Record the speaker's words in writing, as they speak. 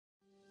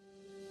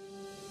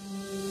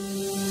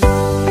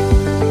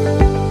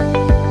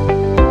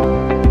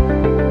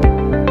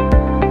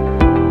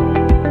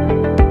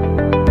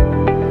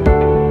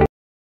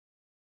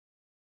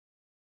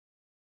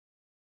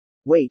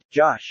Wait,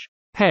 Josh.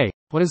 Hey,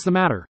 what is the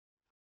matter?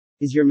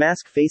 Is your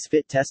mask face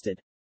fit tested?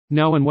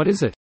 No, and what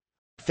is it?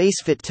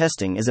 Face fit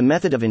testing is a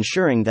method of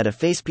ensuring that a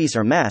facepiece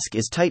or mask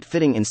is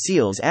tight-fitting and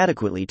seals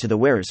adequately to the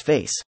wearer's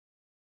face.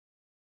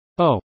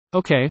 Oh,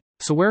 okay,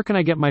 so where can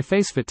I get my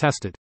face fit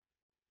tested?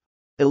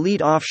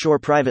 Elite Offshore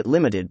Private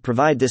Limited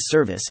provide this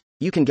service.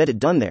 You can get it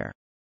done there.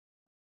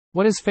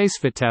 What is face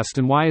fit test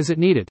and why is it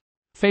needed?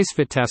 Face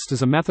fit test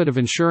is a method of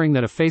ensuring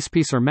that a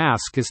facepiece or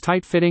mask is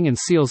tight-fitting and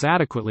seals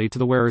adequately to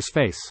the wearer's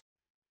face.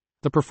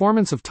 The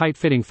performance of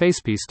tight-fitting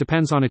facepiece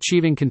depends on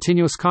achieving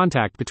continuous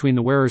contact between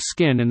the wearer's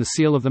skin and the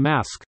seal of the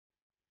mask.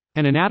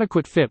 An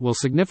inadequate fit will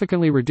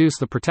significantly reduce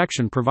the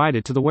protection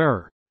provided to the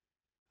wearer.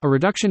 A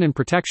reduction in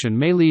protection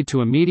may lead to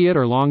immediate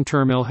or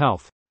long-term ill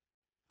health.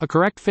 A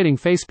correct fitting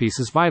facepiece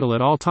is vital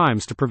at all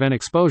times to prevent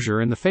exposure,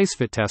 and the face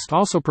fit test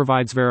also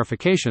provides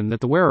verification that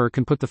the wearer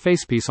can put the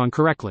facepiece on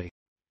correctly.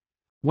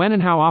 When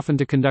and how often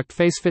to conduct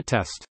face fit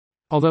test?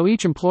 Although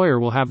each employer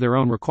will have their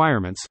own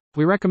requirements,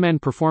 we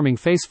recommend performing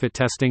face fit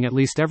testing at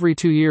least every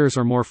 2 years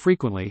or more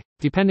frequently,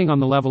 depending on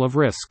the level of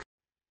risk.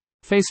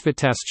 Face fit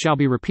test shall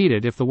be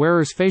repeated if the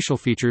wearer's facial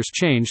features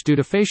change due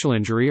to facial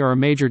injury or a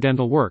major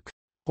dental work,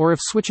 or if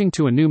switching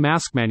to a new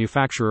mask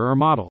manufacturer or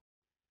model.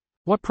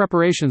 What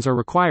preparations are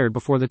required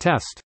before the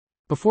test?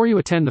 Before you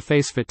attend the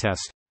face fit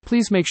test,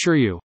 please make sure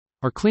you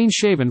are clean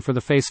shaven for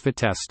the face fit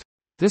test.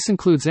 This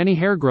includes any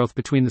hair growth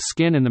between the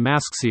skin and the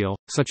mask seal,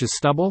 such as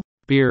stubble,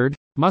 beard,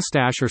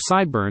 mustache or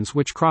sideburns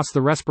which cross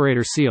the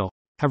respirator seal.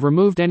 Have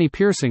removed any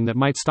piercing that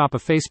might stop a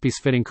facepiece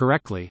fitting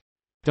correctly.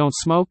 Don't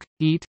smoke,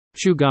 eat,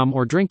 chew gum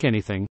or drink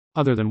anything,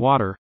 other than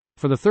water,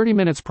 for the 30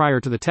 minutes prior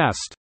to the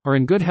test, are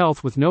in good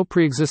health with no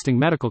pre-existing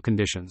medical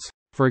conditions,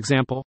 for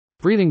example,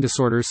 breathing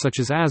disorders such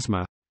as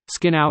asthma,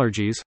 skin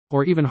allergies,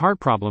 or even heart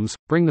problems.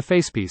 Bring the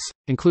facepiece,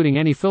 including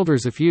any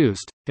filters if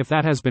used, if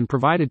that has been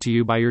provided to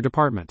you by your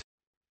department.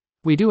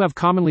 We do have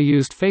commonly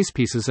used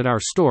facepieces at our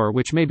store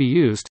which may be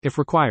used, if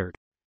required.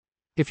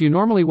 If you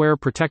normally wear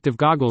protective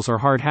goggles or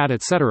hard hat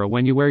etc.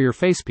 when you wear your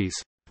facepiece,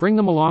 bring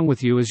them along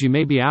with you as you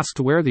may be asked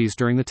to wear these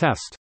during the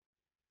test.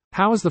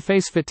 How is the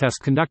face fit test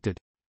conducted?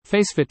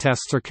 Face fit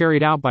tests are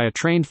carried out by a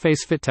trained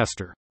face fit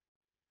tester.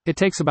 It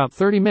takes about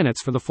 30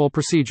 minutes for the full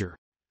procedure.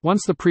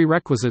 Once the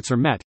prerequisites are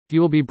met, you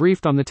will be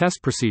briefed on the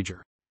test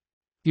procedure.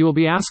 You will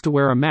be asked to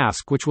wear a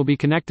mask which will be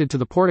connected to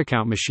the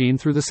port-account machine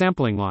through the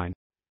sampling line.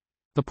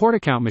 The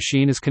port-account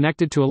machine is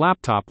connected to a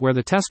laptop where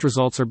the test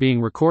results are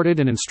being recorded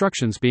and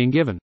instructions being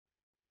given.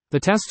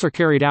 The tests are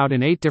carried out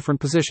in 8 different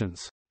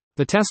positions.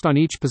 The test on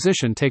each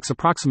position takes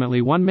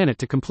approximately 1 minute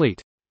to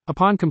complete.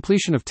 Upon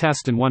completion of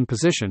test in one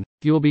position,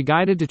 you will be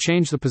guided to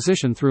change the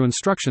position through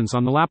instructions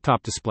on the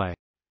laptop display.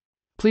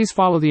 Please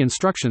follow the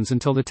instructions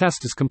until the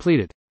test is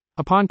completed.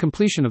 Upon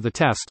completion of the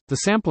test, the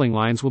sampling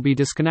lines will be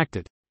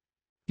disconnected.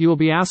 You will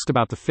be asked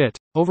about the fit,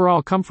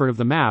 overall comfort of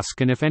the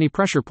mask and if any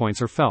pressure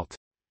points are felt.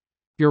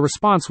 Your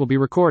response will be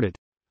recorded.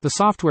 The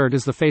software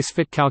does the face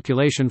fit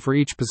calculation for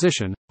each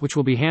position, which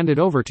will be handed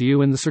over to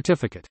you in the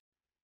certificate.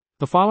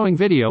 The following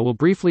video will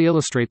briefly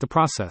illustrate the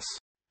process.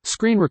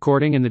 Screen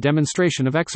recording and the demonstration of exercise.